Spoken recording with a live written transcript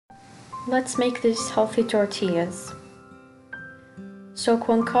Let's make these healthy tortillas. Soak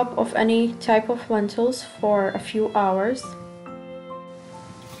 1 cup of any type of lentils for a few hours.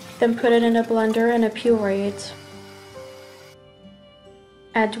 Then put it in a blender and puree it.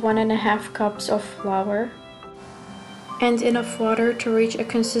 Add 1.5 cups of flour and enough water to reach a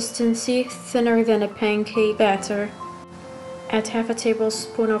consistency thinner than a pancake batter. Add half a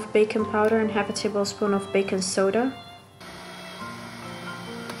tablespoon of baking powder and half a tablespoon of baking soda.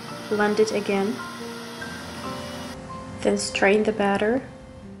 Blend it again. Then strain the batter.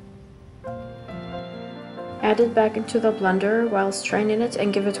 Add it back into the blender while straining it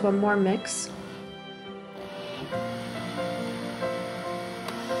and give it one more mix.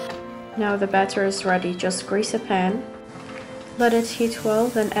 Now the batter is ready. Just grease a pan. Let it heat well,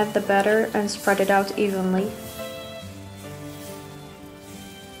 then add the batter and spread it out evenly.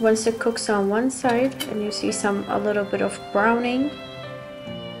 Once it cooks on one side and you see a little bit of browning,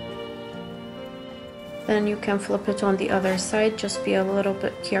 then you can flip it on the other side. Just be a little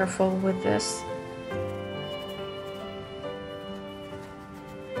bit careful with this.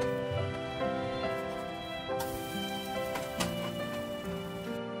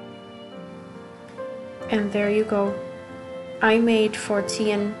 And there you go. I made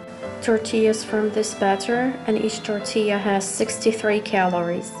 14 tortillas from this batter, and each tortilla has 63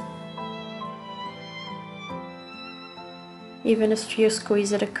 calories. Even if you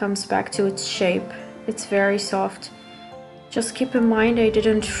squeeze it, it comes back to its shape. It's very soft. Just keep in mind I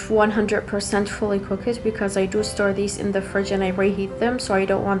didn't 100% fully cook it because I do store these in the fridge and I reheat them, so I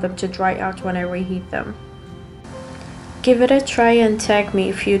don't want them to dry out when I reheat them. Give it a try and tag me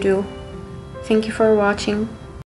if you do. Thank you for watching.